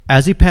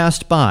As he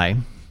passed by,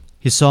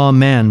 he saw a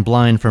man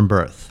blind from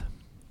birth,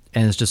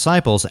 and his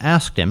disciples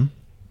asked him,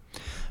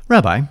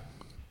 "Rabbi,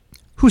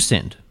 who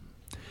sinned,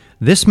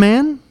 this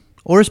man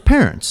or his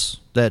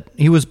parents, that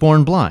he was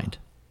born blind?"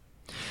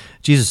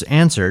 Jesus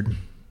answered,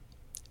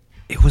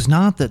 "It was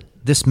not that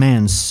this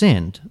man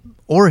sinned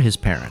or his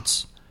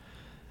parents,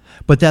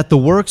 but that the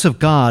works of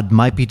God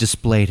might be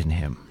displayed in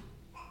him.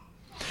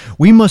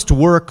 We must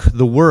work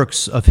the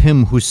works of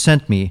him who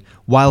sent me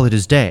while it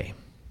is day.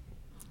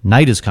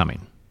 Night is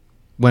coming,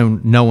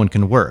 when no one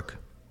can work.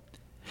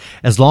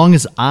 As long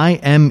as I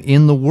am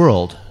in the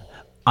world,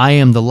 I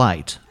am the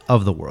light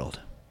of the world."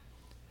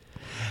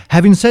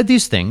 Having said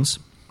these things,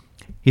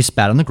 he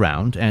spat on the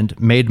ground and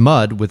made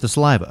mud with the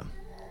saliva.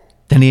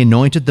 Then he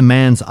anointed the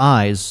man's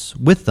eyes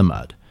with the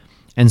mud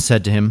and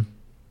said to him,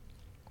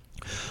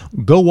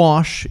 "Go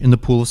wash in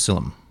the pool of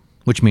Siloam,"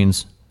 which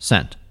means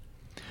sent.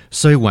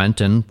 So he went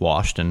and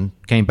washed and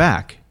came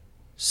back,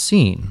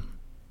 seeing.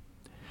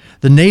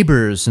 The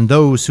neighbors and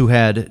those who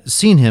had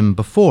seen him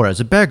before as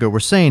a beggar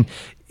were saying,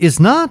 Is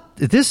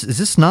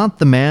this not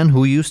the man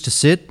who used to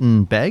sit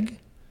and beg?"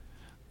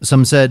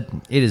 Some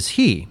said, "It is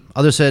he."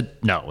 Others said,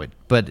 "No,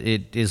 but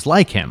it is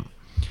like him."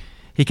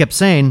 He kept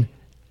saying,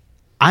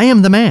 "I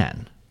am the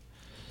man."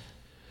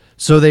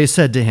 So they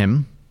said to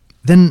him,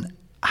 "Then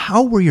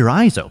how were your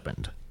eyes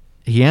opened?"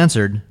 He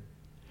answered,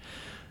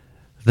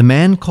 "The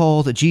man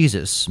called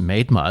Jesus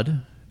made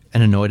mud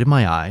and anointed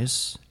my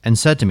eyes and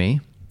said to me,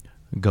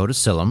 'Go to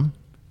Siloam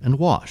and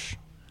wash.'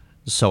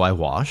 So I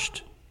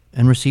washed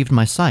and received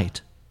my sight."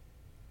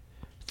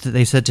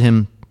 They said to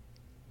him,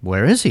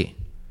 "Where is he?"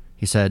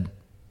 He said,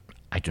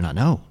 "I do not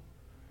know."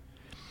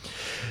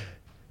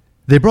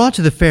 They brought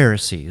to the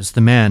Pharisees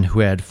the man who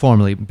had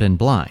formerly been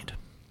blind.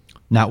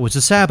 Now it was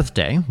a Sabbath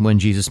day when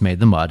Jesus made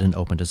the mud and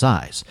opened his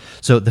eyes.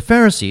 So the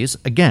Pharisees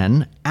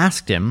again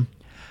asked him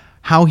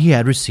how he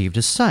had received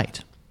his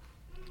sight.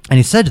 And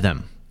he said to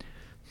them,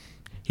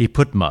 "He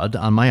put mud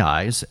on my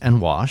eyes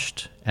and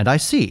washed, and I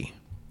see."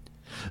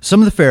 Some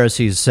of the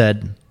Pharisees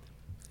said,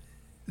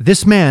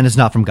 "This man is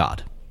not from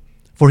God,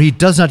 for he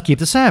does not keep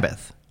the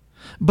Sabbath."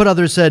 But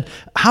others said,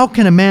 "How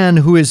can a man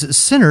who is a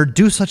sinner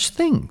do such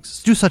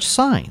things, do such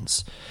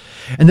signs?"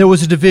 And there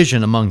was a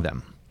division among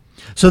them.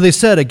 So they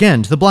said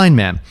again to the blind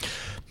man,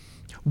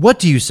 "What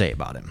do you say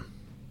about him,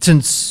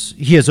 since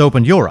he has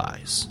opened your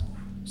eyes?"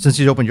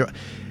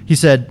 He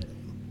said,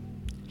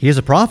 "He is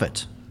a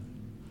prophet."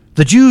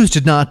 The Jews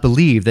did not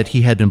believe that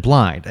he had been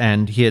blind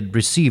and he had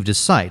received his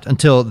sight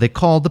until they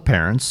called the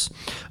parents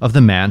of the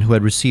man who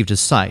had received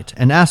his sight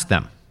and asked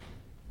them,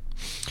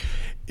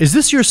 "Is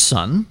this your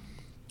son,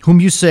 whom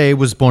you say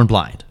was born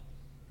blind?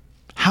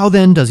 How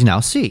then does he now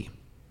see?"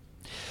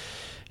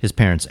 His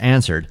parents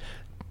answered,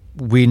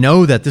 "We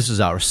know that this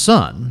is our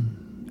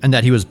son, and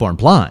that he was born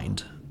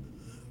blind.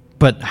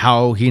 But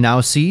how he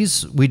now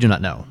sees, we do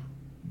not know,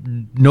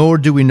 nor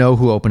do we know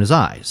who opened his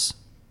eyes.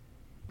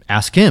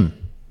 Ask him.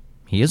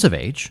 He is of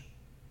age.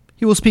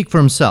 He will speak for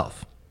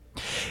himself."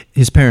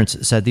 His parents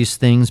said these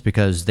things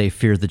because they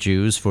feared the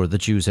Jews, for the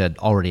Jews had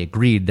already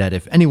agreed that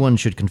if anyone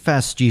should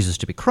confess Jesus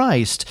to be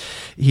Christ,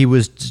 he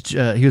was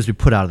to be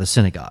put out of the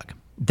synagogue.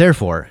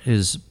 Therefore,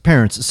 his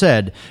parents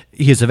said,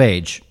 "He is of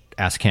age.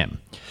 Ask him."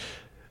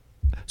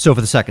 So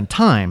for the second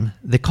time,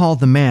 they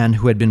called the man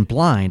who had been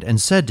blind and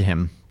said to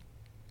him,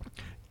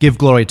 "Give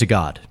glory to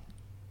God.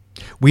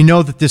 We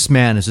know that this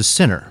man is a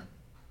sinner."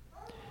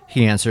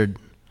 He answered,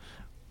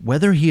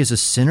 "Whether he is a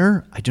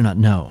sinner, I do not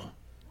know.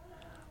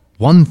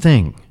 One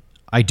thing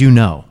I do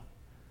know,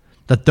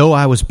 that though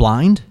I was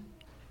blind,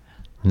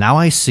 now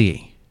I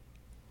see."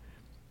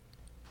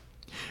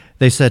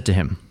 They said to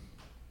him,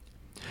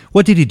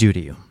 "What did he do to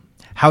you?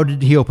 How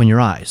did he open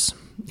your eyes?"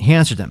 He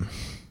answered them,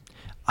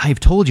 "I have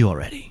told you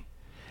already,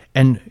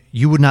 and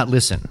you would not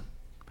listen.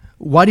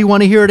 Why do you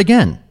want to hear it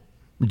again?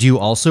 Do you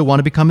also want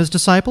to become his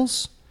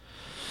disciples?"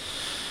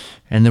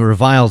 And they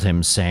reviled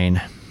him, saying,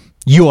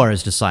 "You are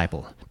his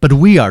disciple, but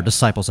we are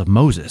disciples of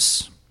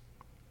Moses.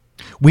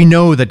 We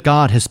know that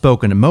God has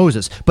spoken to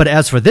Moses, but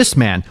as for this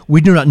man,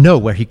 we do not know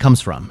where he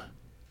comes from."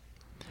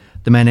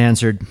 The man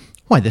answered,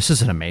 "Why, this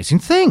is an amazing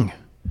thing.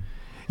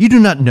 You do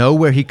not know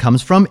where he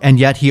comes from, and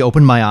yet he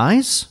opened my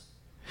eyes?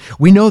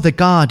 We know that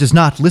God does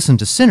not listen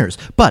to sinners,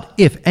 but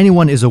if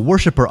anyone is a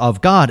worshiper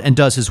of God and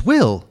does his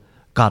will,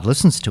 God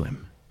listens to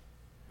him.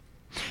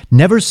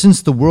 Never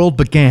since the world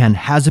began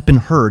has it been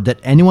heard that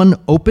anyone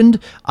opened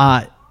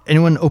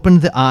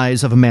the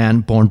eyes of a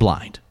man born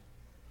blind.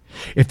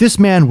 If this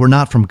man were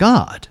not from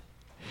God,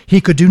 he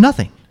could do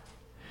nothing."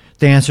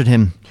 They answered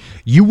him,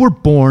 "You were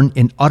born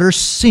in utter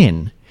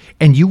sin,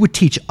 and you would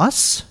teach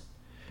us?"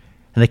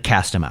 And they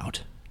cast him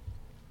out.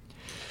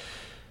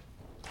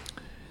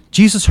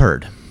 Jesus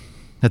heard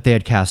that they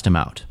had cast him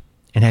out,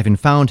 and having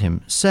found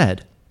him,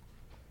 said,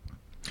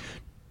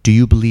 "Do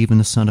you believe in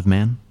the Son of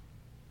Man?"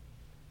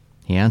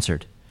 He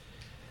answered,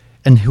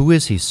 "And who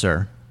is he,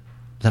 sir,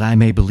 that I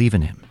may believe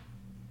in him?"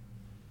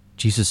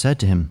 Jesus said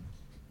to him,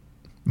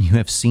 "You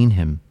have seen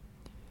him,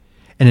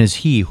 and it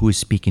is he who is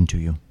speaking to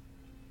you."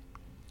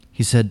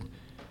 He said,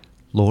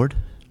 "Lord,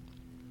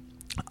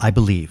 "I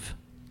believe."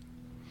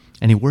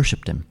 And he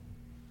worshipped him.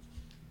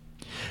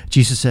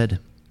 Jesus said,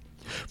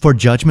 "For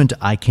judgment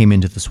I came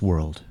into this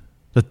world,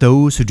 that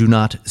those who do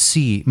not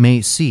see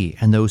may see,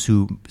 and those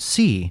who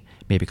see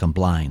may become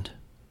blind."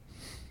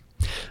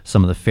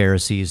 Some of the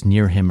Pharisees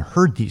near him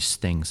heard these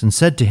things and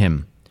said to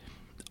him,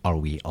 "Are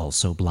we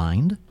also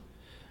blind?"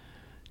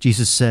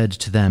 Jesus said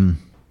to them,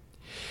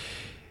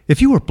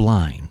 "If you were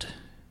blind,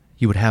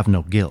 you would have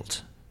no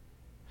guilt.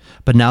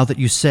 But now that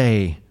you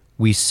say,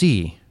 'We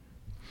see,'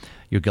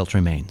 your guilt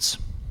remains."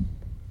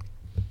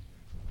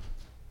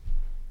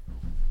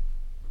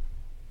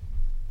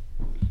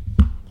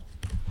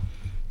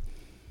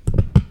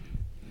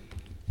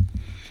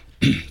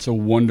 It's a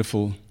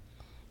wonderful,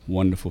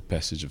 wonderful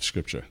passage of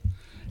Scripture.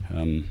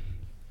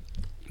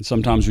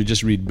 Sometimes we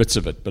just read bits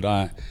of it,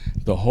 but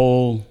the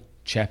whole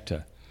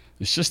chapter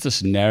is just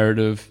this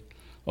narrative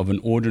of an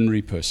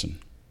ordinary person.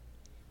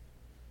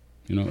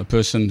 A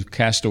person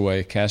cast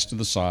away, cast to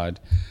the side,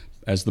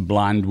 as the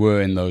blind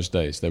were in those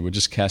days. They were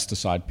just cast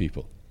aside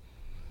people.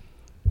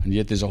 And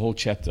yet there's a whole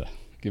chapter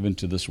given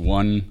to this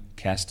one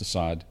cast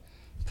aside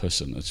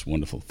person. It's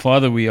wonderful.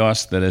 Father, we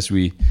ask that as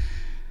we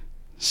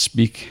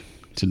speak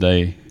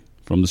today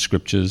from the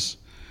Scriptures,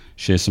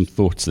 share some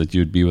thoughts, that you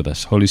would be with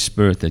us. Holy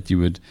Spirit, that you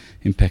would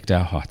impact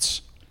our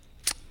hearts.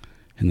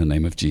 In the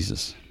name of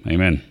Jesus.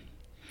 Amen.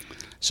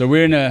 So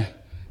we're in a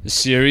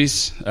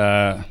series,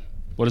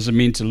 what does it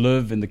mean to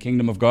live in the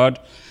kingdom of God?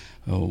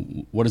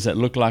 What does that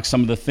look like?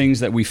 Some of the things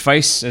that we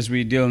face as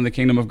we deal in the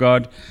kingdom of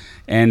God.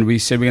 And we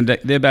said there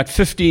are about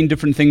 15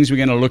 different things we're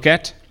going to look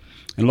at.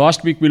 And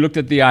last week we looked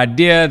at the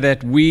idea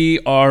that we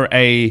are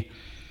a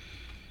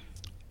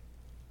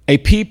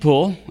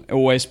people,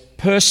 or as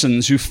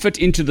persons, who fit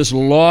into this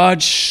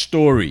large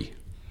story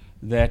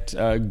that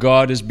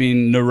God has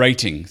been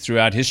narrating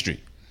throughout history.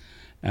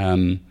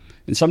 And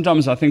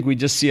sometimes I think we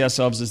just see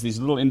ourselves as these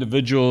little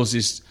individuals,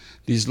 these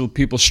little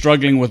people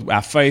struggling with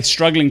our faith,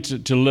 struggling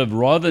to live,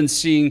 rather than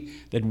seeing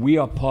that we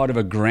are part of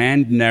a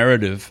grand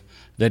narrative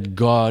that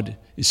God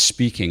is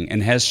speaking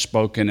and has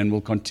spoken and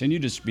will continue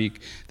to speak,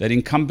 that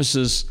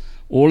encompasses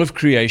all of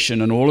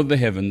creation and all of the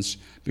heavens,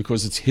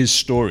 because it's His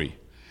story.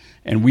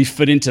 And we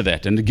fit into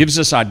that, and it gives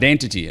us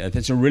identity.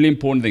 That's a really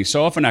important thing.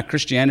 So often our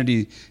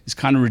Christianity is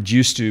kind of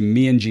reduced to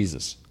me and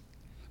Jesus.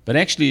 But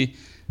actually,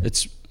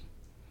 it's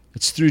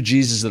through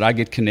Jesus that I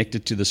get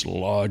connected to this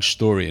large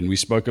story. And we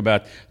spoke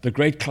about the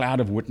great cloud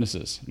of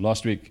witnesses.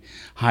 Last week,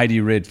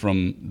 Heidi read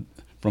from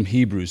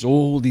Hebrews,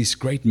 all these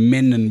great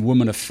men and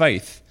women of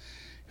faith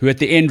who at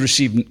the end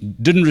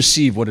didn't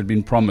receive what had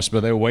been promised,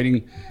 but they were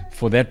waiting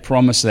for that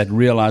promise, that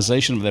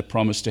realization of that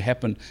promise to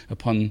happen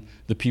upon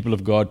the people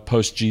of God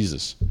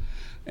post-Jesus.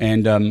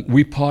 And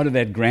we're part of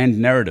that grand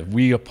narrative.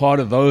 We are part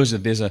of those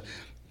that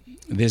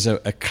there's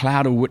a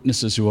cloud of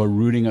witnesses who are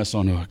rooting us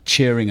on, who are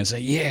cheering and say,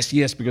 yes,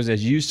 yes, because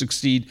as you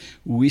succeed,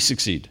 we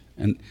succeed.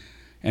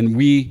 And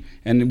we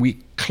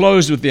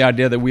close with the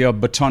idea that we are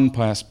baton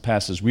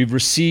passers. We've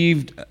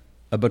received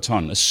a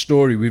baton, a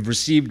story. We've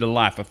received a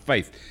life, a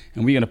faith,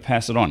 and we're going to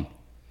pass it on.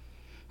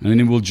 And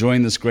then we'll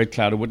join this great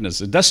cloud of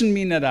witnesses. It doesn't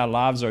mean that our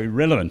lives are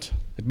irrelevant.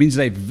 It means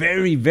they're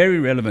very, very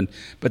relevant,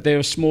 but they're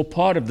a small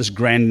part of this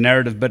grand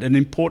narrative, but an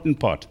important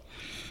part.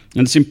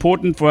 And it's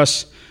important for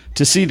us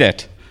to see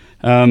that.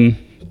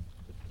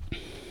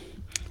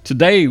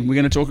 Today, I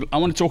want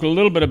to talk a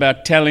little bit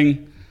about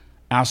telling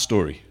our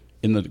story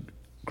in the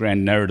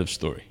grand narrative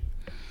story.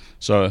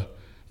 So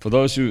for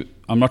those who,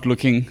 I'm not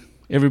looking,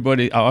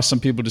 I asked some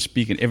people to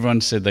speak, and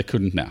everyone said they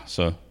couldn't now.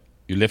 So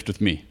you're left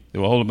with me.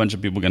 There were a whole bunch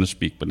of people going to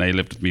speak, but now you're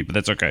left with me, but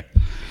that's okay.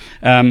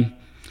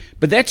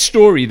 But that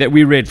story that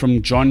we read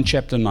from John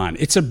chapter 9,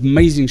 it's an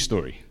amazing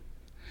story.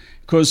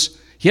 Because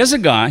here's a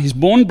guy, he's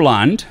born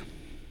blind,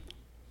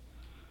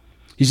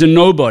 he's a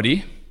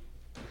nobody,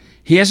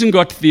 he hasn't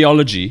got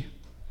theology,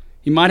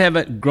 he might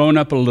have grown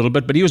up a little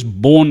bit, but he was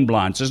born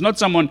blind. So it's not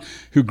someone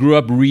who grew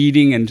up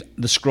reading and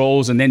the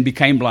scrolls and then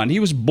became blind. He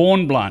was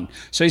born blind.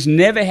 So he's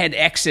never had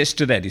access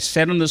to that. He's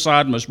sat on the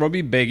side, most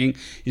probably begging.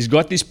 He's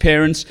got these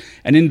parents.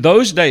 And in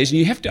those days, and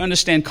you have to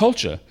understand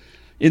culture,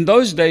 in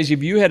those days,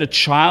 if you had a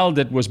child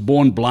that was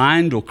born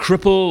blind or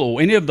crippled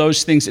or any of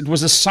those things, it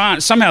was a sign,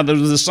 somehow there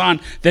was a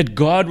sign that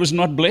God was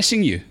not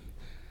blessing you.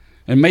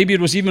 And maybe it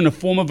was even a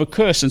form of a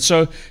curse. And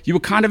so you were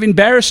kind of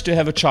embarrassed to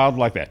have a child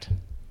like that.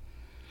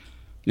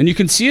 And you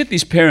can see it,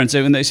 these parents,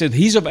 when they said,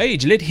 he's of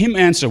age, let him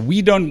answer.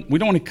 We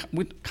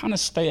kind of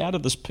stay out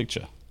of this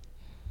picture.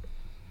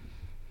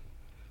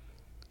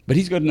 But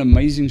he's got an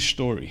amazing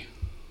story,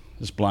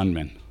 this blind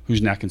man,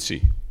 who's now can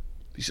see.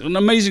 He's got an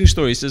amazing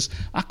story. He says,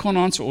 I can't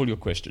answer all your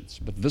questions,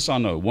 but this I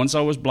know. Once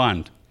I was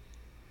blind,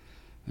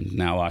 and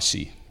now I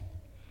see.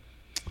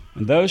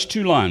 And those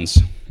two lines,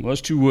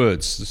 those two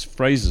words, those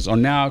phrases, are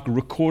now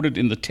recorded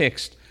in the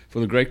text for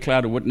the great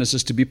cloud of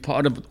witnesses to be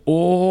part of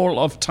all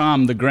of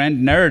time. The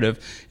grand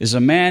narrative is a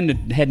man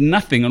that had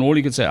nothing, and all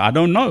he could say, I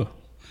don't know.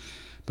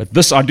 But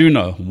this I do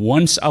know.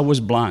 Once I was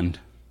blind,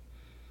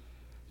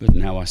 but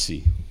now I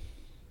see.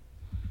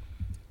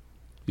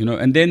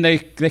 And then they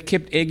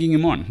kept egging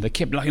him on. They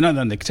kept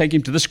then they take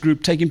him to this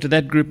group, take him to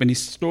that group, and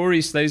his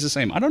story stays the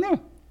same. I don't know.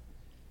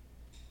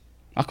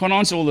 I can't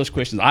answer all those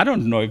questions. I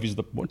don't know if he's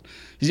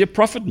is he a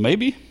prophet?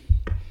 Maybe.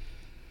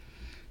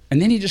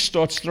 And then he just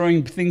starts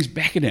throwing things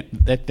back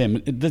at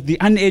them. The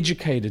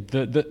uneducated,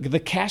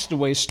 the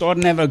castaways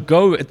starting to have a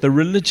go at the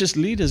religious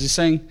leaders. He's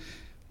saying,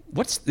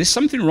 there's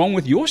something wrong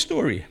with your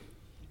story.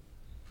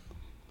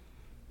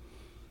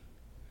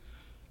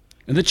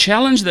 And the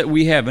challenge that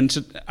we have, and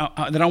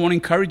that I want to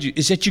encourage you,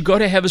 is that you've got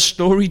to have a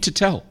story to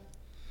tell.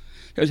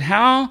 Because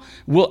how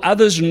will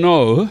others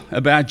know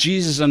about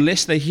Jesus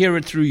unless they hear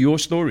it through your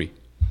story?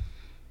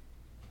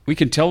 We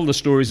can tell the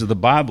stories of the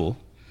Bible,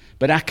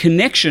 but our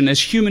connection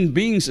as human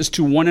beings is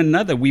to one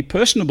another. We're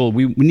personable.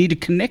 We need to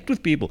connect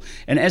with people.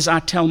 And as I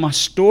tell my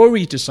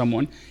story to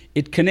someone,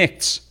 it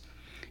connects.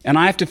 And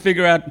I have to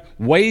figure out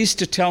ways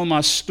to tell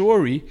my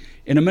story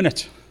in a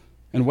minute,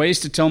 and ways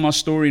to tell my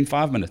story in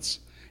 5 minutes,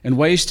 and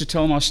ways to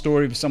tell my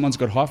story if someone's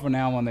got half an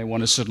hour and they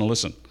want to sit and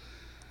listen.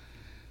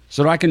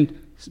 So that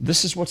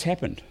this is what's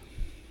happened.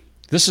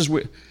 This is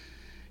where,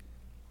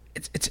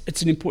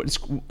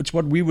 it's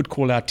what we would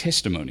call our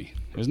testimony,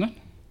 isn't it?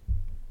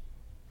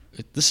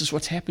 This is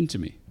what's happened to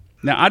me.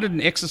 Now, I did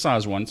an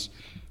exercise once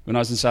when I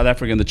was in South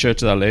Africa in the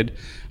church that I led.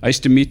 I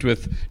used to meet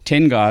with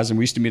 10 guys, and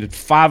we used to meet at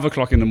 5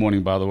 o'clock in the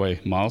morning, by the way,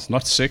 Miles,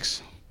 not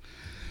 6.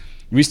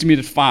 We used to meet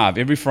at 5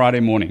 every Friday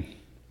morning.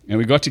 And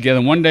we got together,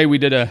 and one day we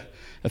did a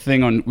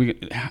thing on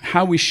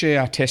how we share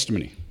our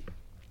testimony.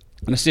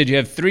 And I said, you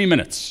have 3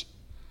 minutes.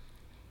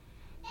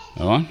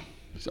 All right?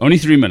 It's only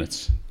 3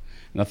 minutes.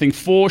 And I think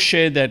 4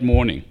 shared that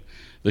morning.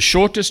 The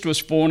shortest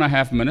was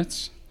 4.5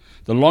 minutes.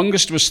 The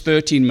longest was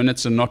 13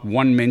 minutes, and not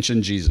one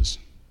mentioned Jesus.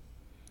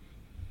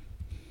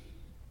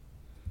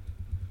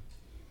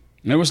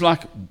 And it was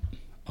like,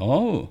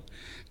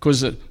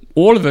 because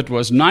all of it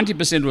was,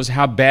 90% was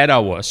how bad I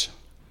was,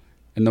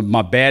 and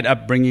my bad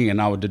upbringing,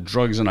 and I did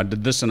drugs, and I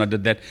did this, and I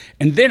did that.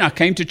 And then I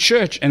came to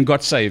church and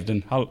got saved,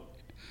 and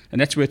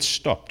that's where it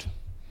stopped.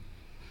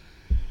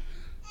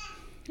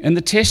 And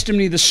the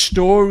testimony, the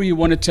story you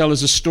want to tell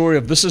is a story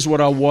of this is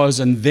what I was,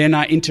 and then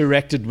I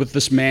interacted with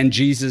this man,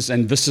 Jesus,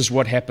 and this is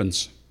what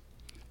happens.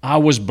 I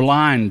was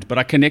blind, but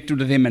I connected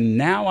with him, and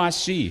now I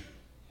see.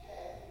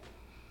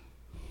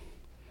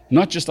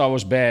 Not just I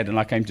was bad and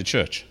I came to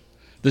church.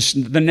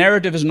 The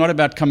narrative is not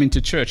about coming to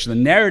church. The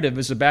narrative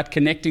is about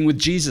connecting with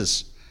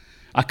Jesus.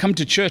 I come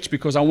to church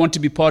because I want to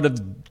be part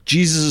of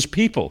Jesus'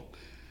 people.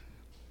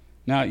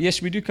 Now,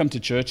 yes, we do come to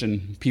church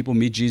and people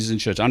meet Jesus in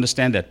church. I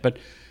understand that. But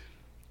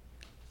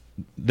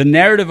the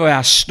narrative of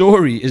our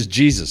story is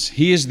Jesus.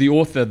 He is the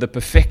author, the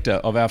perfecter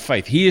of our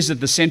faith. He is at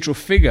the central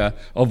figure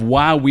of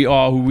why we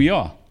are who we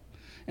are.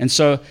 And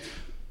so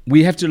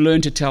we have to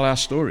learn to tell our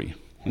story.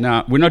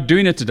 Now, we're not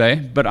doing it today,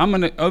 but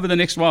over the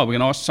next while, we're going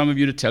to ask some of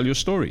you to tell your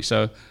story.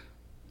 So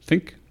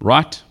think,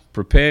 write,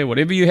 prepare,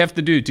 whatever you have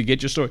to do to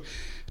get your story,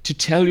 to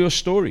tell your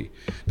story.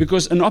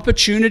 Because an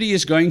opportunity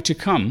is going to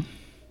come.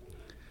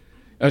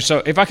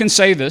 So if I can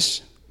say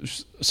this,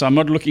 so I'm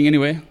not looking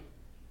anywhere.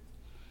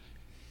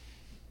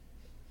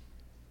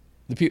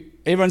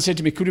 Everyone said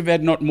to me, could have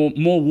had not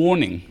more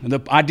warning. And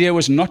the idea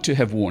was not to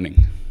have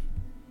warning.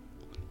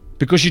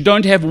 Because you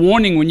don't have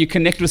warning when you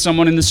connect with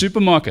someone in the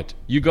supermarket.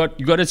 You got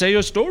to tell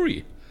your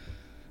story.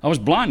 I was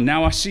blind,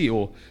 now I see.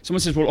 Or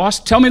someone says, well,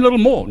 tell me a little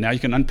more. Now you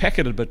can unpack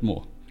it a bit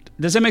more.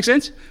 Does that make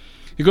sense?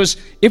 Because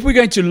if we're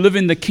going to live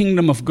in the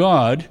kingdom of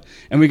God,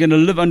 and we're going to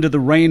live under the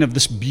reign of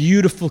this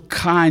beautiful,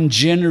 kind,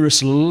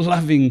 generous,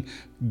 loving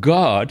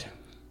God,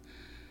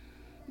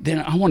 then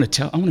I want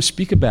to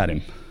speak about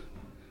him.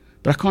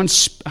 But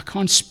I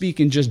can't speak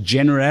in just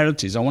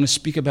generalities. I want to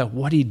speak about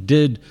what he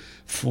did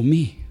for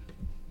me.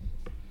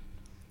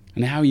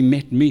 And how he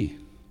met me.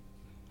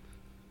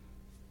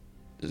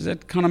 Is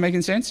that kind of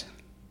making sense?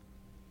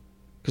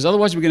 Because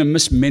otherwise we're going to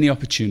miss many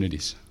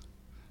opportunities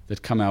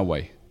that come our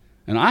way.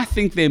 And I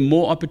think there are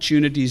more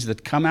opportunities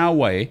that come our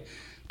way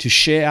to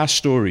share our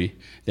story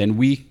than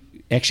we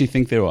actually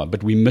think there are,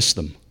 but we miss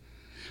them.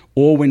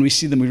 Or when we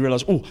see them, we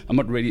realize, I'm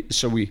not ready,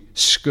 so we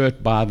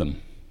skirt by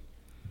them.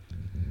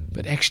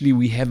 But actually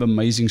we have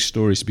amazing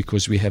stories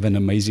because we have an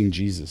amazing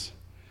Jesus.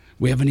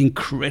 We have an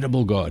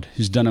incredible God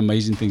who's done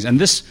amazing things. And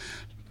this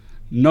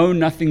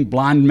know-nothing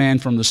blind man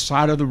from the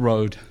side of the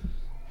road,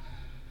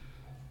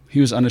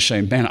 he was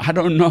unashamed. Man, I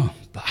don't know,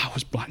 but I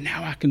was blind.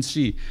 Now I can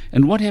see.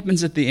 And what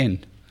happens at the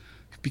end?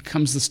 He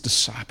becomes this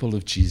disciple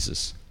of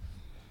Jesus.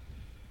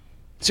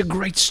 It's a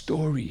great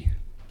story.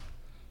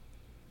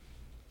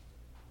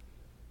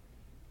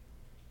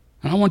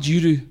 And I want you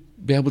to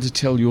be able to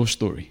tell your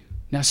story.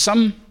 Now,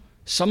 some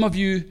of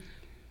you,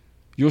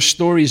 your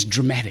story is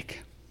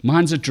dramatic.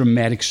 Mine's a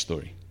dramatic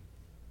story.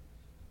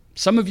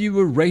 Some of you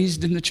were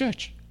raised in the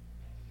church.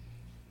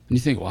 And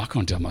you think, I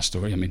can't tell my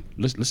story. I mean,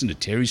 listen to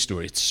Terry's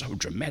story. It's so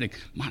dramatic.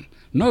 Man,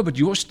 no, but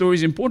your story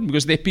is important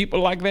because there are people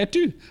like that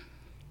too.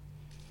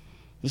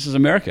 This is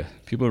America.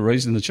 People are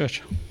raised in the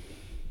church.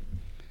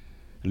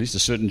 At least a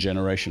certain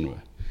generation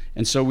were.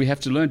 And so we have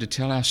to learn to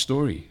tell our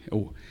story.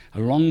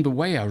 Along the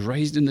way, I was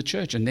raised in the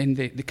church. And then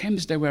there came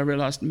this day where I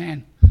realized,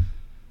 man,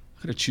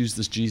 I've got to choose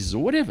this Jesus,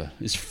 or whatever.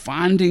 It's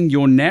finding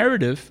your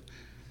narrative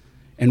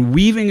and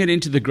weaving it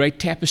into the great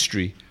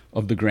tapestry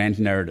of the grand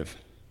narrative.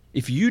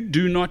 If you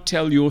do not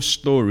tell your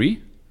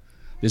story,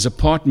 there's a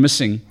part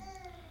missing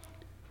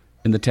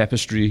in the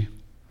tapestry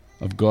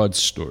of God's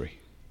story.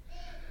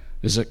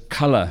 There's a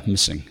color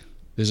missing.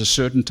 There's a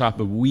certain type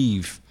of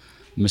weave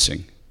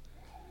missing.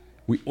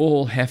 We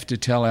all have to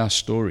tell our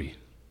story.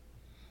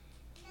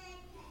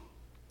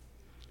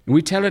 And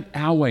we tell it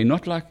our way,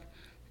 not like,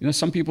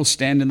 some people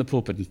stand in the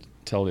pulpit and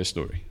tell their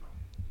story.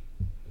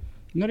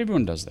 Not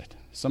everyone does that.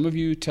 Some of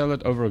you tell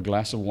it over a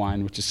glass of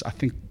wine, which is, I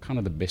think, kind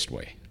of the best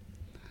way.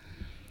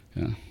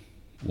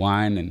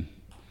 Wine and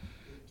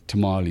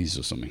tamales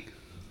or something.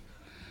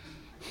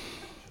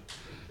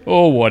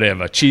 Or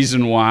whatever, cheese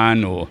and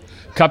wine, or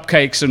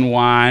cupcakes and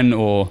wine,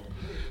 or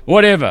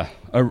whatever,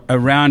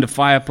 around a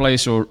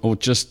fireplace, or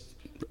just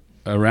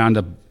around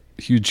a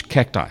huge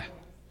cacti,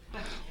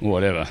 or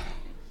whatever.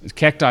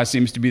 Cacti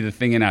seems to be the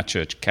thing in our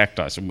church,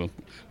 cacti, so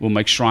we'll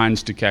make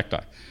shrines to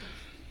cacti.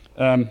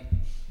 But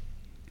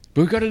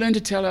we've got to learn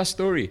to tell our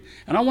story.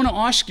 And I want to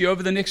ask you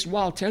over the next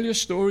while, tell your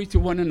story to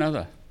one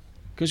another,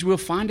 because we'll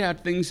find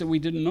out things that we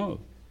didn't know.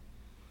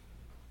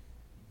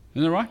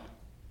 Isn't that right?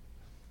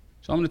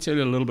 So I'm going to tell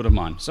you a little bit of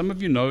mine. Some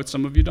of you know it,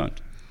 some of you don't.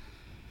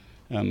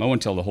 I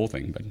won't tell the whole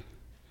thing, but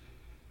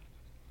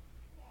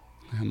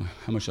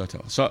how much should I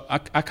tell? So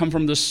I come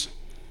from this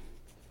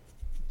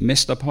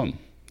messed up home.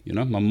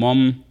 My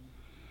mom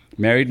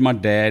married my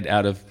dad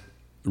out of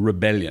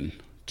rebellion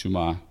to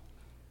my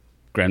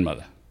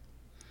grandmother.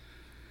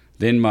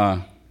 Then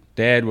my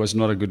dad was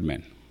not a good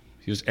man.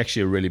 He was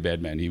actually a really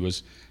bad man.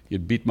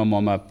 He'd beat my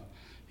mom up.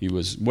 He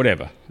was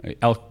whatever,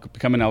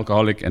 become an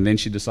alcoholic, and then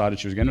she decided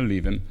she was going to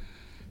leave him,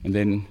 and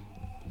then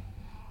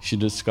she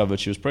discovered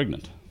she was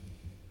pregnant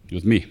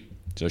with me.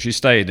 So she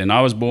stayed, and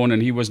I was born,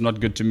 and he was not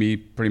good to me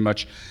pretty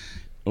much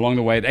along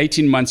the way. At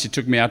 18 months, he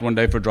took me out one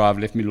day for a drive,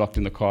 left me locked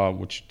in the car,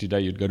 which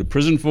today you'd go to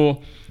prison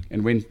for,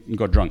 and went and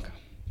got drunk.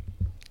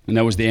 And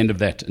that was the end of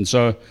that. And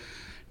so,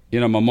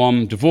 my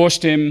mom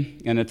divorced him,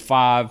 and at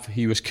 5,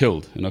 he was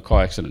killed in a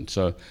car accident.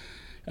 So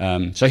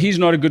he's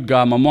not a good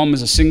guy. My mom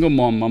is a single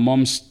mom. My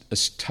mom's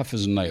as tough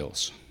as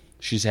nails.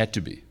 She's had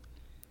to be,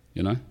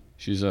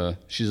 She's a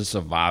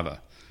survivor.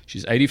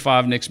 She's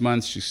 85 next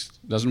month. She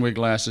doesn't wear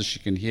glasses. She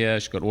can hear.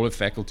 She's got all her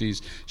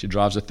faculties. She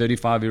drives a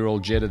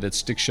 35-year-old Jetta that's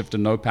stick shifter,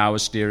 no power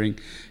steering.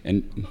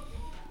 And,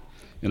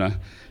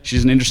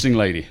 she's an interesting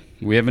lady.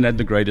 We haven't had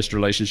the greatest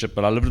relationship,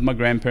 but I lived with my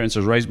grandparents. I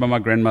was raised by my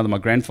grandmother. My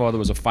grandfather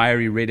was a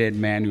fiery, red-haired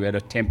man who had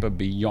a temper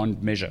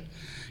beyond measure.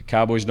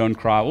 Cowboys don't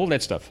cry, all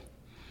that stuff.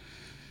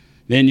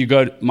 Then you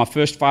go to my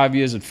first 5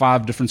 years at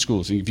 5 different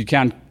schools. And if you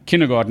count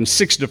kindergarten,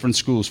 6 different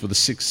schools for the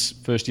 6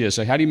 first years.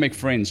 So how do you make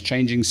friends?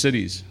 Changing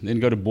cities. Then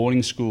go to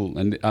boarding school.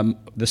 And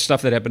the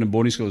stuff that happened in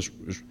boarding school is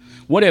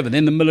whatever.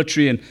 Then the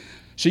military. And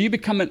so you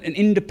become an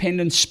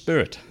independent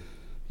spirit.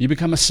 You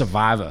become a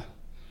survivor.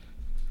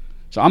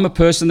 So I'm a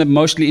person that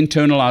mostly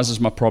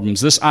internalizes my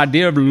problems. This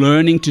idea of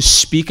learning to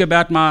speak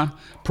about my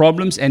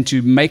problems and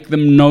to make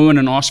them known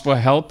and ask for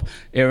help,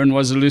 Aaron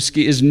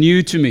Wasilewski, is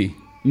new to me.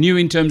 New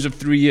in terms of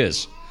 3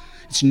 years.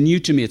 It's new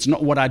to me. It's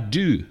not what I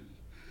do.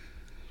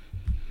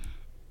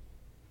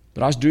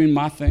 But I was doing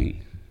my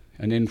thing.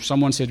 And then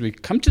someone said to me,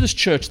 come to this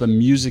church. The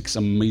music's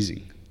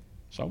amazing.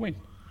 So I went.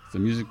 The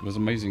music was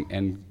amazing.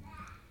 And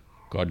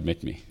God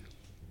met me.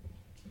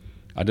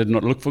 I did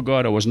not look for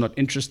God. I was not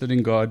interested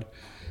in God.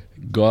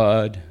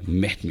 God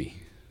met me.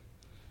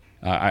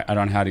 I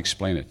don't know how to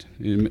explain it.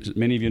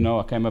 Many of you know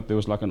I came up, there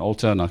was like an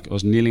altar, and I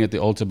was kneeling at the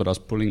altar, but I was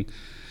pulling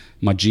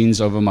my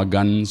jeans over my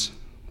guns.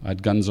 I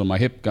had guns on my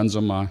hip, guns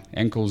on my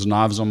ankles,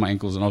 knives on my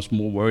ankles, and I was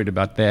more worried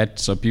about that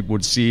so people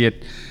would see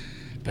it.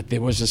 But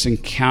there was this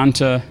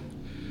encounter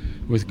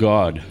with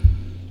God.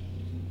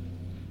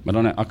 I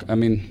don't know, I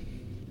mean,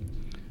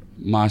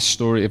 my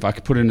story, if I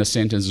could put it in a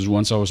sentence, is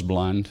once I was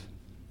blind,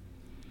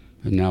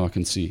 and now I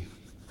can see.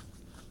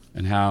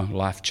 And how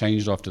life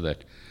changed after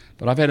that.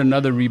 But I've had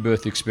another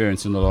rebirth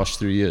experience in the last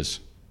 3 years,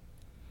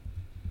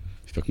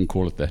 if I can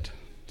call it that.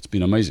 It's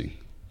been amazing.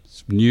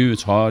 It's new,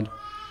 it's hard.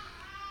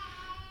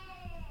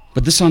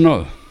 But this I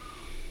know.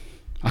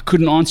 I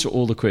couldn't answer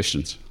all the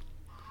questions.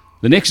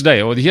 The next day,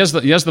 here's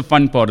the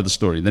fun part of the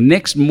story. The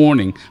next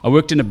morning, I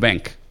worked in a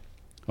bank.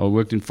 I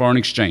worked in foreign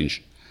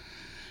exchange.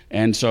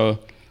 And so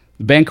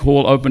the bank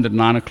hall opened at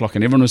 9 o'clock,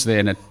 and everyone was there.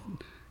 And at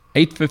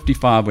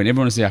 8:55, when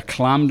everyone was there, I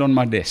climbed on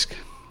my desk,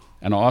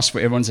 and I asked for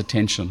everyone's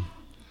attention.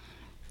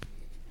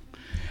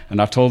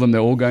 And I told them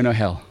they're all going to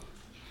hell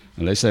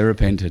unless they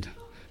repented,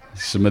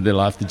 submit their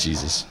life to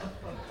Jesus.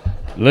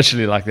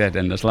 Literally like that.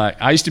 And it's like,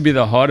 I used to be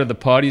the heart of the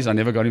parties. I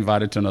never got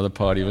invited to another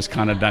party. It was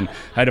kind of done.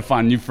 I had to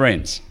find new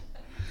friends.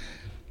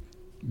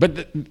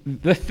 But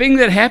the thing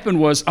that happened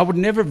was I would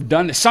never have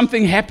done it.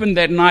 Something happened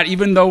that night,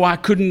 even though I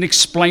couldn't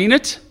explain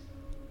it.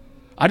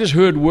 I just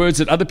heard words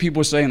that other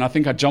people were saying. I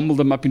think I jumbled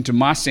them up into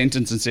my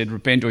sentence and said,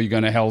 repent or you're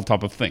going to hell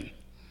type of thing.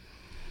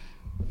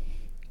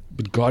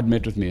 But God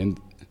met with me. And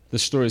the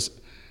story is,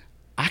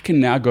 I can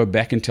now go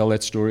back and tell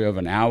that story over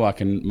an hour. I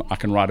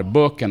can write a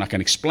book and I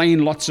can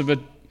explain lots of it.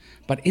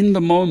 But in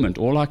the moment,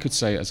 all I could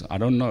say is, I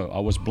don't know. I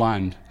was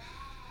blind.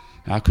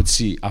 I could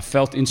see. I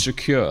felt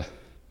insecure,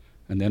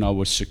 and then I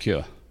was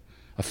secure.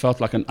 I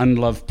felt like an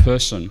unloved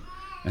person,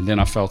 and then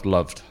I felt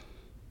loved.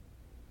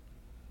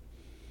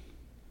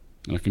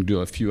 And I can do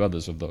a few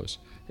others of those.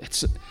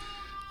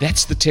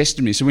 That's the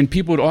testimony. So when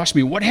people would ask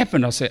me, what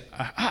happened? I'll say,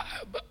 I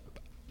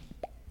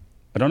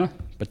don't know.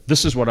 But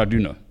this is what I do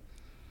know.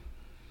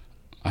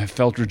 I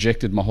felt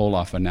rejected my whole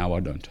life, and now I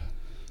don't.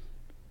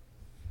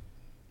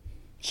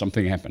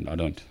 Something happened. I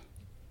don't.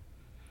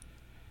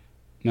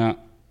 Now,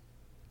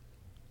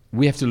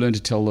 we have to learn to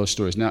tell those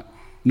stories. Now,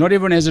 not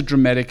everyone has a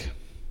dramatic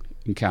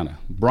encounter.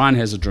 Brian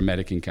has a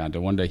dramatic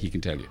encounter. One day he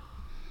can tell you.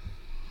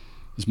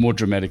 It's more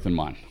dramatic than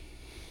mine.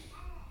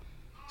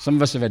 Some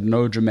of us have had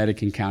no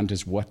dramatic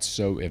encounters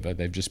whatsoever.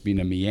 They've just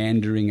been a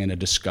meandering and a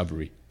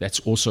discovery.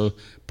 That's also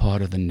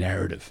part of the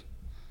narrative.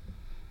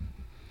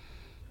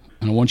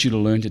 And I want you to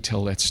learn to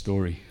tell that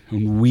story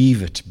and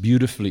weave it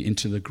beautifully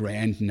into the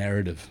grand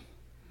narrative.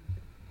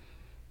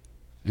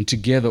 And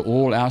together,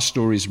 all our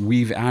stories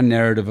weave our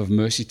narrative of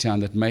Mercytown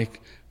that make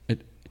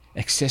it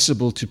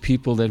accessible to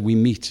people that we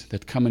meet,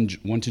 that come and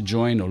want to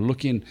join or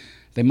look in.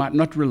 They might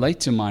not relate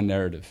to my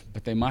narrative,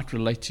 but they might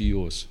relate to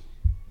yours.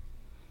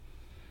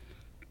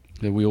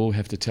 That we all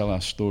have to tell our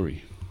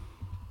story.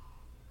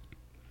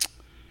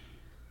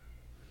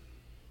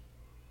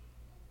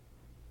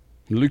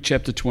 In Luke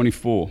chapter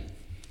 24,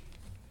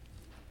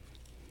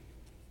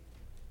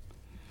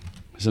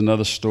 there's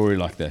another story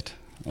like that.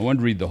 I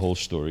won't read the whole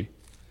story.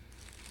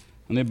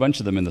 And there are a bunch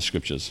of them in the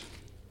scriptures.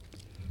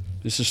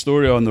 There's a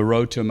story on the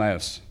road to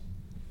Emmaus.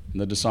 And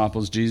the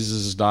disciples,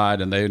 Jesus has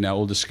died, and they're now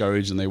all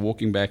discouraged, and they're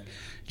walking back.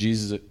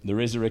 Jesus, the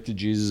resurrected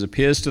Jesus,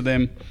 appears to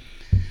them.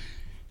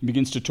 He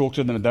begins to talk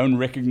to them. They don't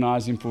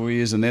recognize him for who he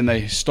is, and then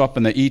they stop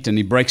and they eat, and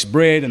he breaks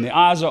bread, and their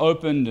eyes are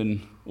opened,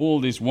 and all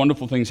these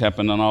wonderful things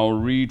happen. And I'll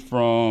read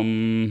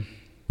from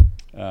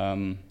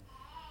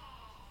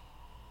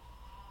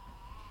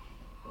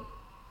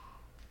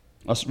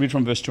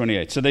verse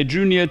 28. So they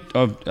drew near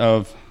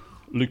of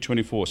Luke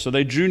 24. So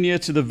they drew near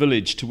to the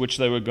village to which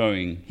they were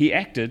going. He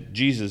acted,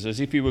 Jesus, as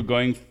if he were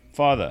going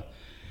farther.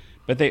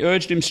 But they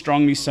urged him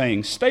strongly,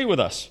 saying, "Stay with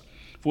us,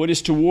 for it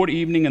is toward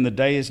evening, and the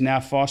day is now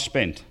far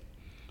spent."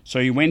 So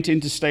he went in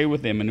to stay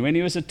with them. And when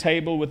he was at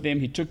table with them,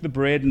 he took the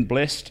bread and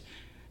blessed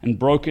and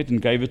broke it and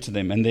gave it to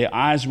them. And their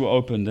eyes were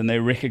opened, and they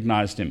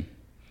recognized him.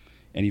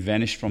 And he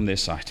vanished from their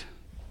sight.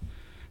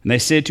 And they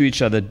said to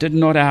each other, "Did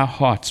not our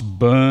hearts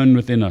burn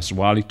within us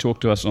while he talked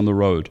to us on the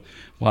road,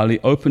 while he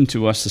opened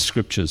to us the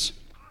scriptures?"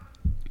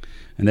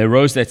 And they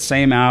rose that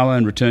same hour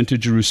and returned to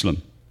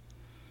Jerusalem.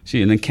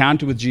 See, an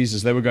encounter with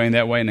Jesus, they were going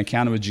that way. An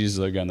encounter with Jesus,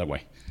 they were going that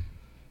way.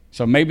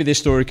 So maybe their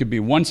story could be,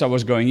 once I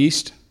was going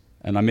east,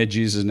 and I met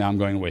Jesus, now I'm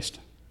going west.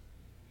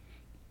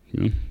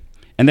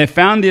 And they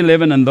found the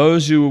 11 and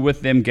those who were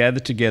with them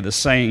gathered together,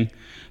 saying,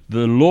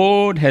 "The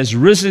Lord has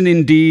risen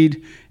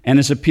indeed and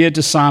has appeared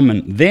to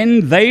Simon."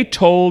 Then they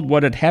told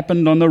what had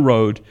happened on the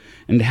road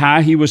and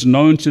how he was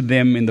known to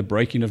them in the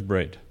breaking of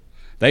bread.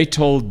 They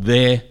told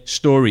their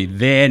story,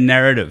 their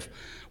narrative.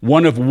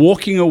 One of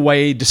walking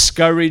away,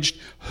 discouraged,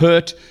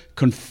 hurt,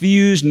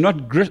 confused,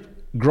 not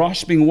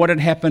grasping what had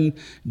happened.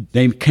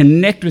 They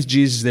connect with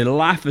Jesus. Their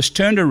life is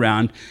turned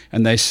around,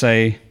 and they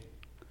say,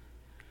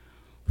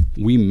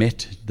 "We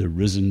met the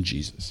risen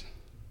Jesus."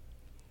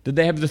 Did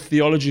they have the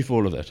theology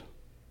for all of that?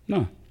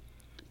 No.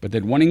 But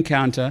that one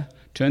encounter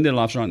turned their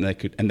lives around,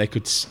 and they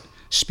could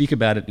speak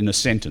about it in a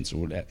sentence,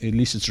 or at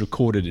least it's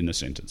recorded in a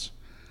sentence.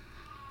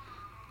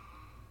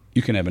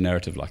 You can have a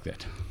narrative like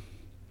that.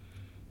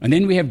 And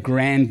then we have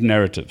grand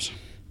narratives.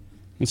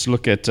 Let's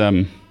look at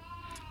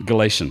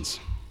Galatians.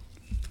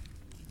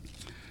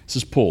 This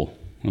is Paul.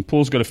 And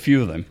Paul's got a few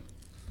of them.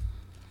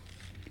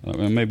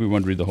 Maybe we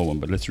won't read the whole one,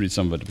 but let's read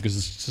some of it because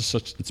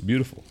it's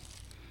beautiful.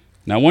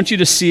 Now I want you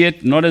to see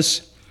it not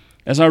as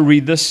I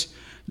read this,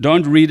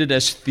 don't read it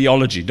as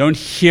theology. Don't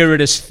hear it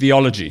as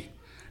theology.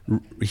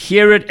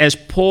 Hear it as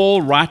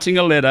Paul writing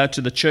a letter to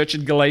the church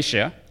at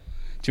Galatia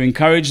to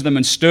encourage them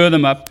and stir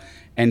them up,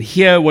 and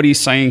hear what he's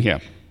saying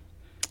here.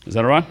 Is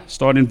that all right?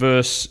 Start in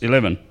verse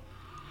 11.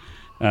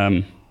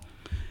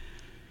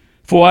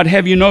 "For I'd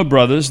have you know,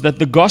 brothers, that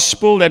the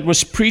gospel that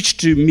was preached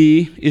to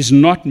me is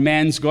not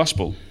man's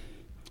gospel.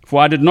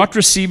 For I did not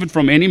receive it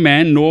from any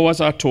man, nor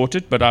was I taught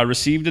it, but I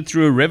received it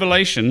through a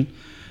revelation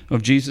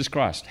of Jesus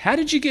Christ." How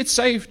did you get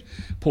saved,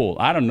 Paul?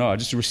 I don't know. I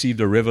just received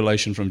a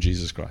revelation from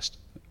Jesus Christ.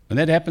 And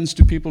that happens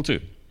to people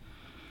too.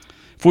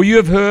 "For you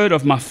have heard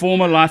of my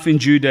former life in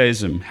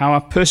Judaism, how I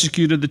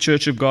persecuted the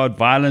church of God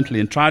violently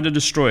and tried to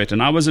destroy it. And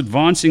I was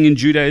advancing in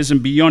Judaism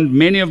beyond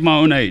many of my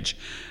own age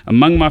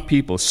among my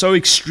people. So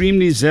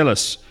extremely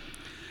zealous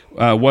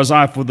was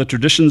I for the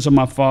traditions of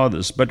my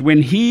fathers. But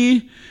when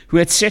he who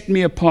had set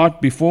me apart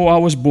before I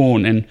was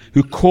born and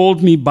who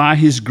called me by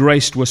his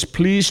grace was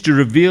pleased to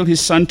reveal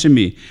his Son to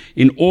me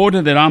in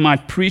order that I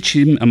might preach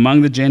him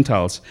among the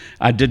Gentiles,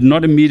 I did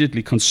not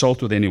immediately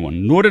consult with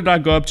anyone, nor did I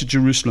go up to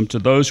Jerusalem to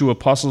those who were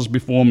apostles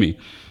before me,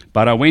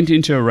 but I went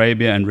into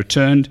Arabia and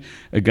returned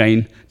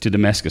again to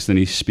Damascus." Then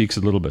he speaks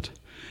a little bit.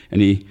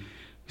 And he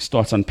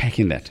starts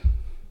unpacking that.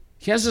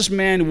 Here's this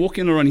man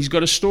walking around. He's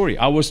got a story.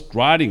 I was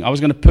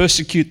going to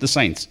persecute the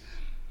saints.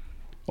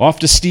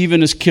 After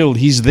Stephen is killed,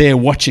 he's there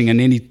watching, and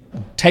then he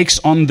takes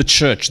on the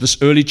church, this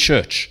early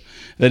church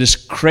that is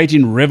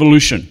creating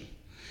revolution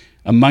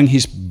among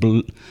his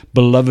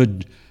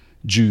beloved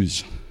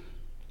Jews.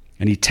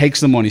 And he takes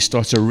them on. He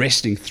starts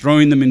arresting,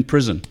 throwing them in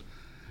prison.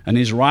 And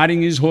he's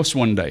riding his horse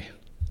one day.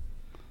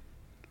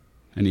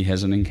 And he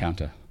has an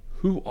encounter.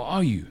 Who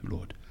are you,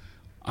 Lord?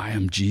 I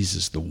am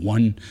Jesus, the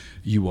one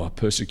you are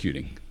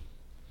persecuting.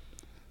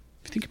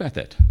 Think about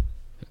that.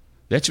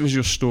 That was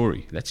your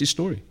story. That's his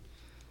story.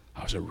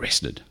 I was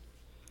arrested.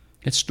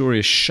 That story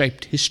has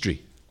shaped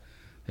history.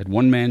 That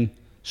one man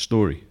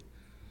story.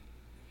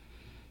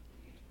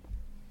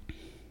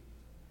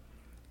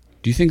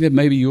 Do you think that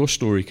maybe your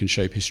story can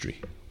shape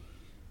history?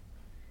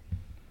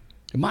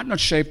 It might not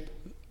shape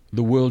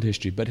the world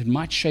history, but it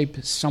might shape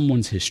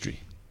someone's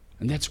history.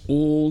 And that's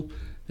all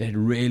that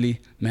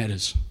really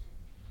matters.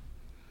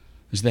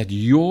 Is that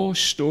your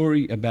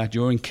story about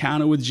your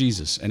encounter with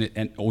Jesus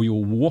or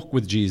your walk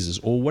with Jesus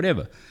or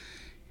whatever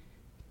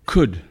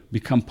could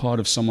become part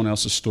of someone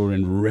else's story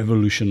and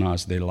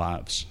revolutionize their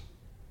lives.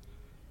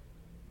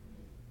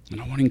 And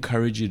I want to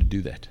encourage you to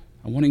do that.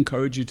 I want to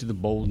encourage you to the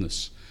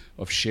boldness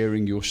of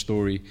sharing your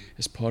story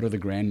as part of the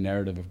grand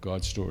narrative of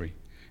God's story.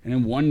 And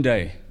then one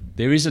day,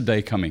 there is a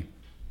day coming,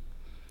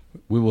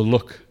 we will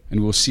look and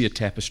we'll see a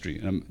tapestry,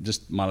 and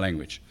just my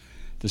language,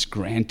 this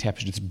grand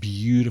tapestry, this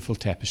beautiful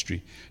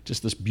tapestry,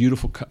 just this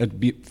beautiful, it'd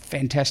be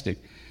fantastic.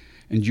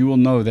 And you will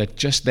know that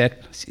just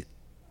that,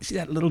 see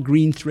that little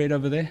green thread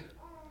over there?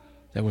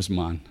 That was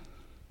mine.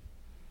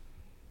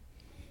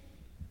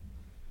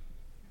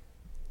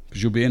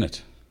 Because you'll be in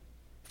it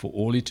for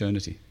all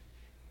eternity.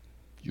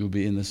 You'll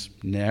be in this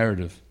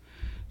narrative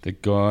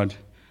that God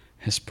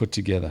has put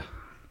together.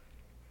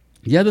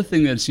 The other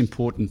thing that's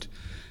important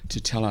to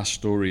tell our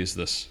story is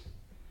this,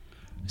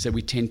 is that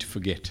we tend to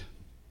forget.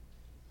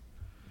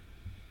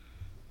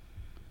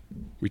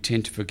 We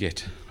tend to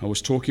forget. I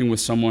was talking with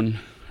someone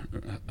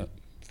a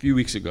few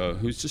weeks ago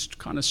who's just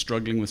kind of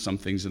struggling with some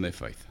things in their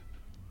faith.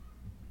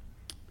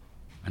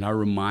 And I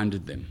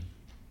reminded them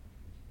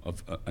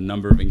of a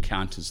number of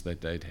encounters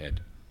that they'd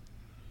had,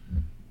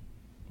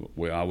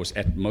 where I was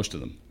at most of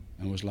them,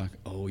 and was like,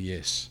 oh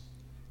yes.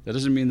 That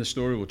doesn't mean the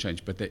story will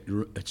change, but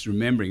it's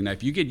remembering. Now,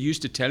 if you get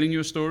used to telling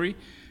your story,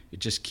 it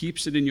just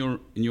keeps it in your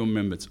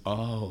remembrance.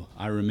 Oh,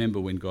 I remember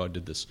when God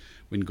did this,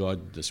 when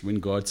God did this, when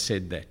God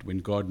said that, when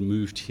God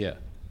moved here.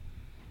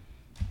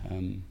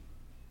 And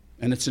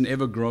it's an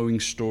ever-growing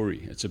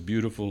story. It's a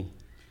beautiful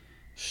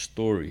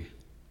story.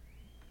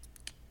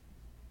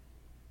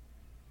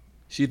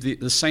 See, if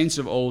the saints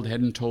of old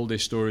hadn't told their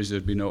stories,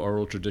 there'd be no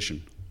oral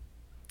tradition.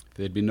 If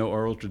there'd be no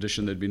oral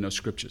tradition, there'd be no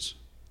scriptures.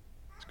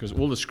 Because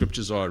all the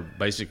scriptures are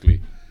basically,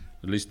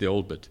 at least the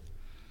old bit,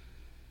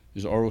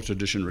 is oral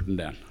tradition written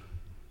down.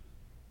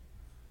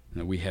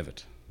 And we have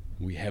it.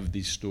 We have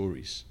these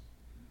stories.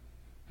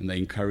 And they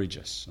encourage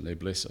us and they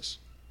bless us.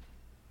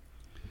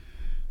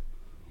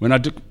 When I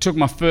took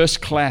my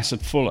first class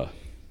at Fuller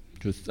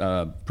with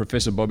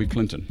Professor Bobby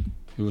Clinton,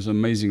 who was an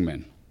amazing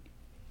man,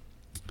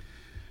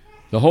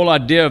 the whole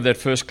idea of that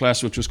first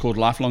class, which was called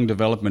Lifelong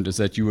Development, is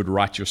that you would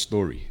write your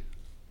story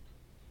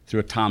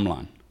through a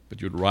timeline,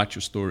 but you would write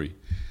your story.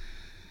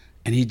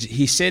 And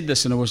he said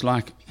this, and it was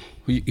like,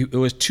 it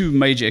was two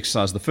major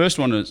exercises. The first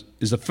one is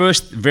the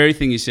first very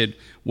thing he said,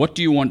 what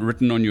do you want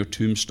written on your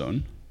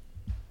tombstone?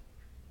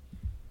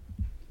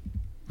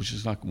 Which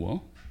is like,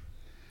 well,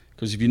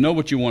 because if you know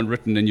what you want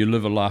written, then you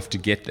live a life to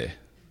get there.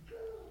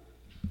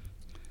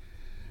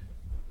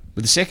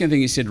 But the second thing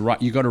he said,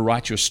 you got to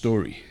write your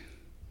story.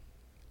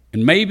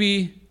 And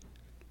maybe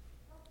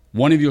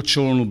one of your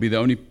children will be the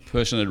only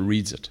person that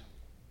reads it.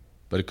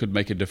 But it could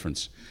make a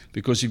difference.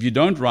 Because if you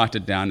don't write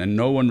it down and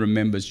no one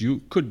remembers,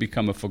 you could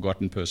become a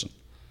forgotten person,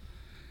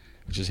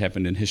 which has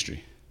happened in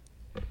history.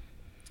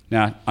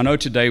 Now, I know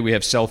today we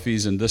have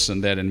selfies and this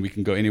and that, and we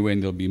can go anywhere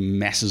and there'll be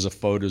masses of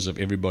photos of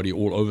everybody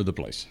all over the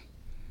place.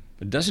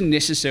 But it doesn't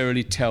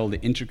necessarily tell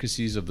the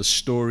intricacies of the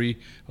story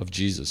of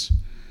Jesus.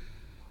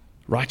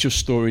 Write your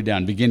story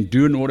down.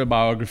 Do an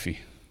autobiography,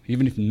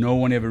 even if no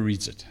one ever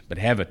reads it. But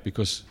have it,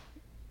 because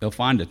they'll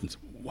find it and say,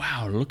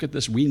 wow, look at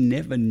this. We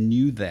never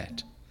knew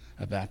that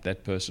about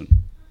that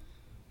person.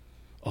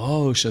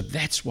 Oh, so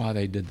that's why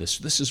they did this.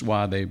 This is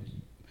why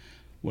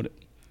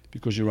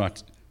because you're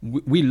right.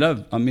 We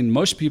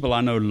most people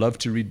I know love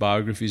to read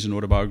biographies and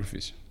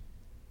autobiographies.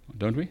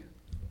 Don't we?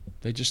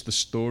 They're just the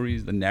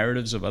stories, the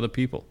narratives of other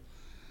people.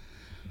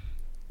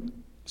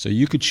 So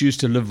you could choose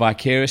to live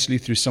vicariously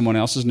through someone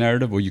else's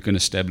narrative, or you can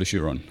establish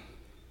your own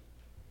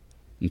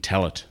and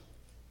tell it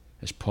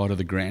as part of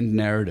the grand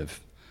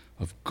narrative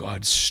of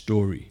God's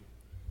story.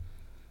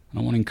 And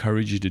I want to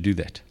encourage you to do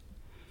that.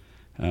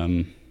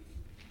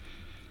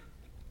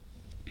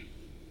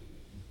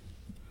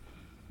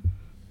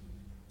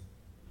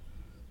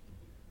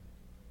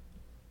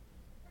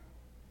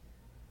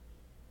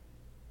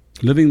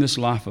 Living this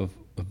life of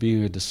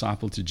being a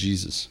disciple to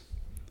Jesus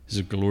is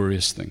a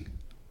glorious thing.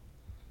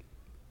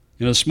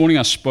 This morning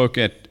I spoke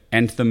at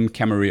Anthem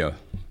Camarillo.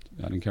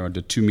 I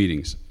did 2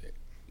 meetings.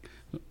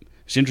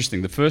 It's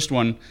interesting. The first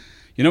one,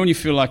 when you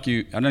feel like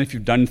I don't know if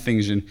you've done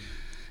things and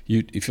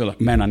you feel like,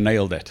 man, I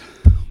nailed that.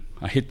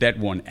 I hit that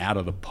one out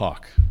of the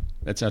park.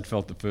 That's how it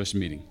felt the first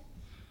meeting.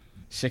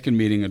 Second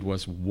meeting, it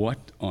was,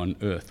 what on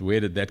earth? Where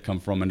did that come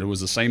from? And it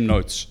was the same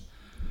notes,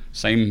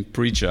 same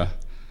preacher,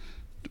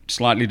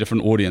 slightly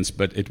different audience,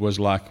 but it was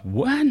like,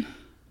 what?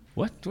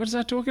 What is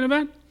that talking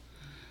about?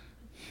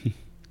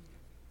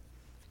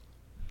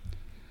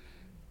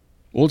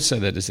 All to say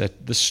that is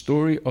that the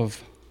story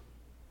of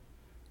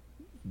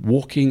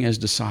walking as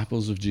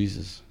disciples of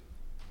Jesus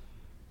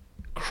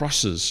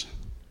crosses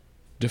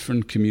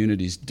different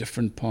communities,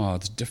 different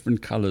paths,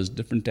 different colors,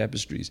 different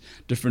tapestries,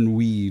 different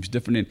weaves,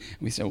 and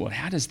we say, well,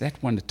 how does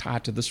that one tie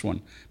to this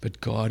one?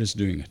 But God is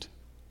doing it.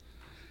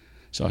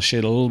 So I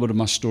shared a little bit of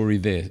my story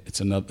there.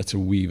 It's a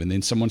weave. And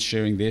then someone's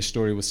sharing their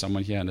story with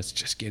someone here, and it's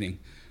just and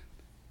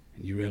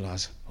you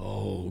realize,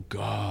 oh,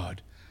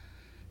 God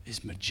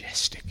is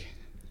majestic.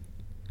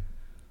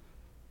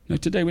 No,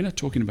 today we're not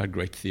talking about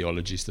great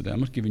theologies today. I'm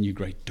not giving you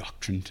great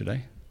doctrine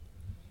today.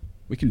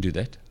 We can do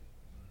that.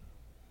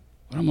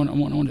 But I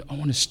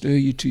want to stir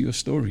you to your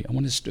story. I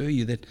want to stir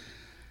you that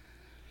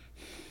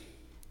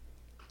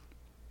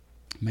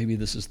maybe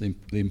this is the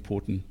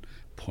important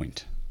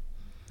point.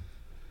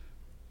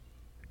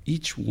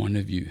 Each one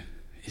of you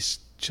is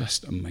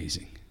just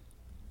amazing.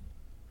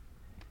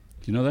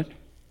 Do you know that?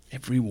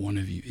 Every one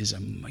of you is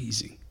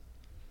amazing.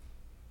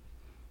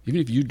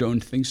 Even if you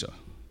don't think so.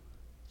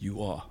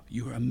 You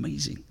are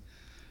amazing.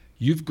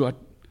 You've got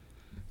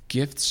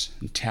gifts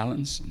and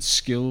talents and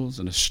skills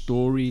and a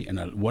story and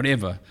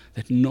whatever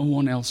that no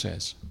one else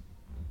has.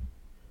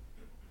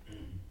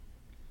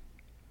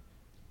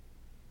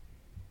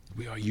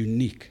 We are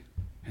unique.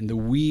 And the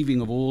weaving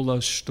of all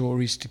those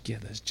stories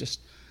together is just,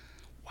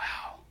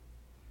 wow.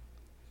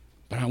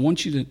 But I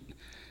want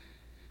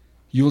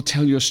you'll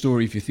tell your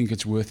story if you think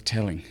it's worth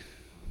telling.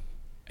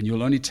 And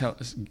you'll only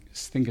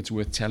think it's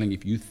worth telling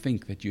if you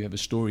think that you have a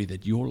story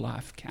that your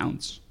life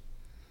counts.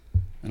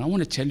 And I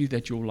want to tell you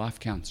that your life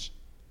counts.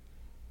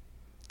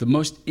 The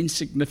most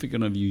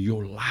insignificant of you,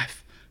 your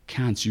life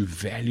counts. You're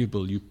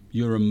valuable.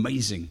 You're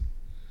amazing.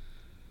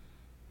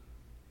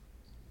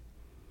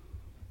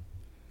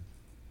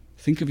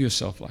 Think of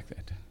yourself like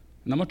that.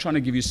 And I'm not trying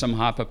to give you some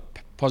hyper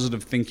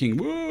positive thinking,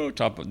 whoa,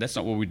 that's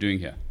not what we're doing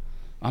here.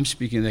 I'm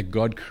speaking that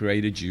God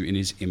created you in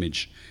His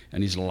image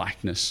and His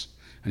likeness.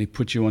 And He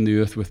put you on the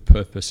earth with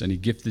purpose, and He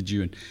gifted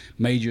you and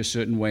made you a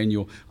certain way, and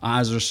your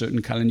eyes are a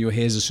certain color, and your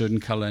hair's a certain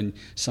color, and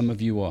some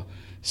of you are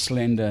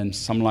slender, and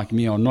some like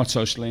me are not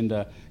so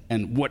slender.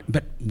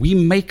 But we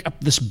make up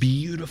this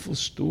beautiful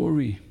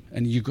story,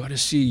 and you got to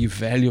see you're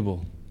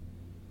valuable.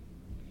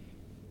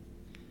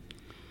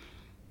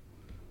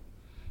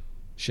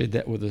 Shared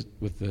that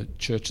with the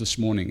church this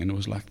morning, and it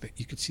was like that.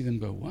 You could see them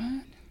go,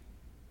 what?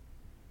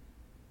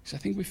 Because I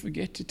think we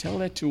forget to tell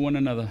that to one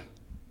another.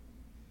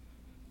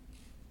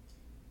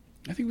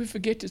 I think we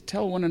forget to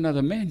tell one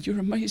another, man, you're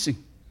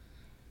amazing.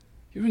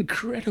 You're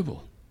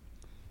incredible.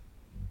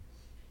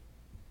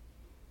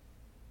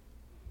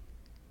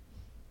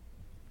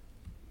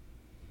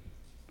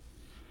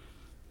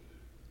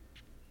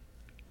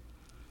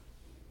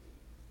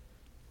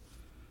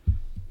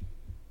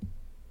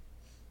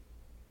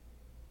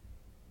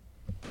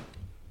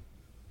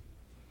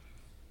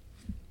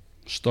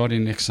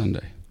 Starting next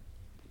Sunday,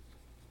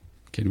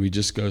 can we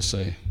just go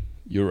say,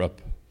 you're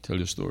up, tell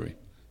your story?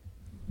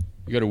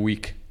 You got a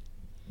week.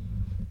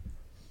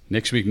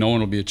 Next week, no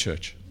one will be at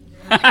church.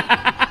 You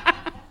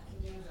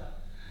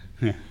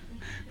know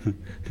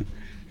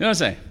what I'm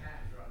saying?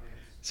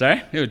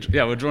 Sorry?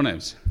 Yeah, we'll draw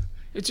names.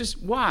 It's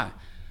just, why?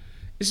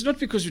 It's not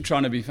because we're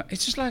trying to be fun.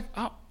 It's just like,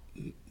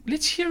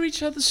 let's hear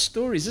each other's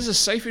stories. This is a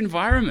safe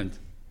environment.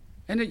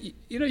 And,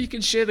 you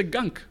can share the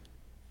gunk.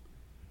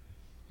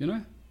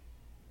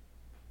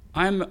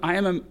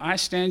 I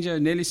stand here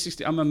nearly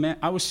 60. I'm a man.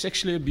 I was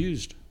sexually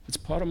abused. It's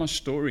part of my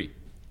story.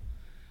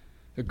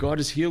 That God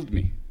has healed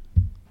me.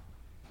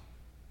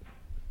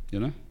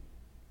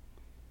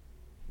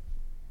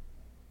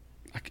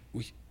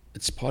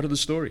 It's part of the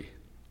story.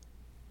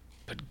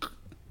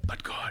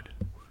 But God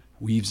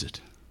weaves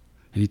it.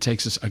 And He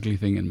takes this ugly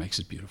thing and makes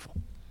it beautiful.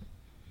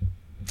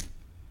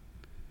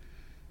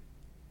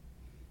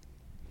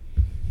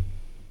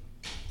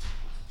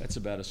 That's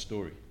about a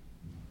story,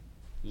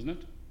 isn't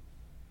it?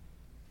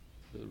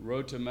 The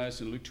road to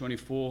Emmaus in Luke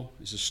 24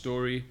 is a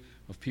story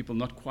of people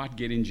not quite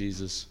getting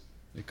Jesus.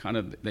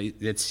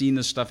 They'd seen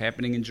this stuff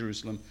happening in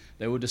Jerusalem.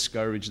 They were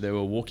discouraged. They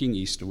were walking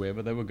east or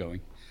wherever they were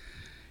going.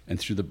 And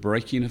through the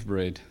breaking of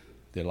bread,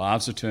 their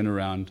lives would turn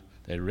around.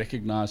 They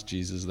recognized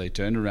Jesus. They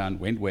turned around,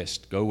 went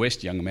west. Go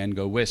west, young man,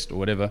 go west, or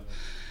whatever.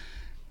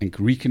 And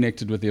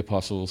reconnected with the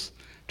apostles,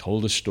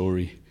 told a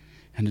story.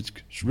 And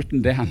it's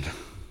written down.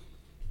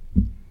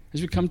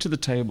 As we come to the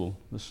table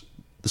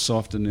this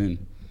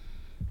afternoon,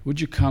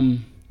 would you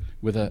come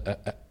with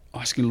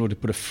asking the Lord to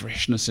put a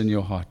freshness in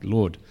your heart?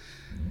 Lord,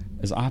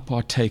 as I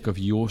partake of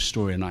your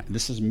story, and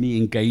this is me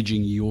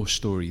engaging your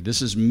story.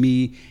 This is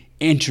me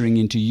entering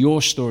into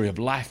your story of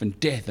life and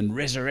death and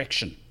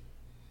resurrection.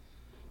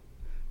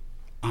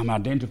 I'm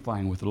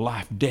identifying with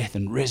life, death,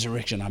 and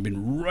resurrection. I've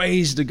been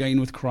raised again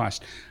with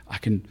Christ.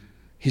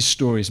 His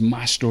story is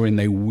my story, and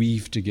they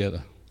weave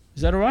together.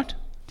 Is that all right?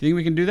 Do you think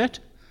we can do that?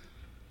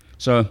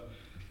 So,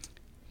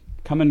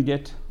 come and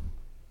get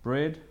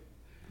bread.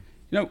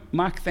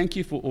 Mark, thank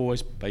you for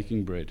always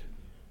baking bread.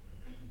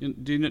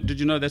 Did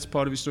you know that's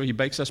part of his story? He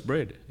bakes us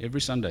bread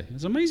every Sunday.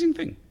 It's an amazing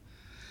thing.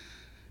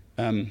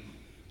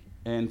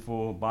 And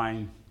for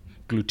buying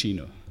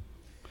Glutino,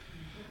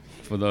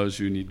 for those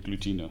who need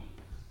Glutino.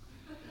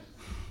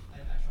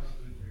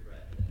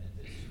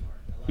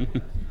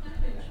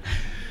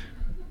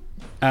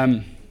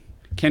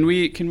 Can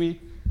we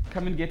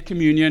come and get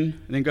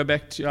communion and then go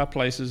back to our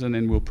places, and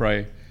then we'll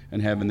pray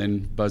and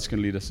then Buzz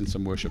can lead us in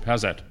some worship.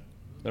 How's that?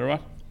 Is that all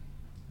right?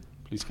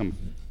 Please come.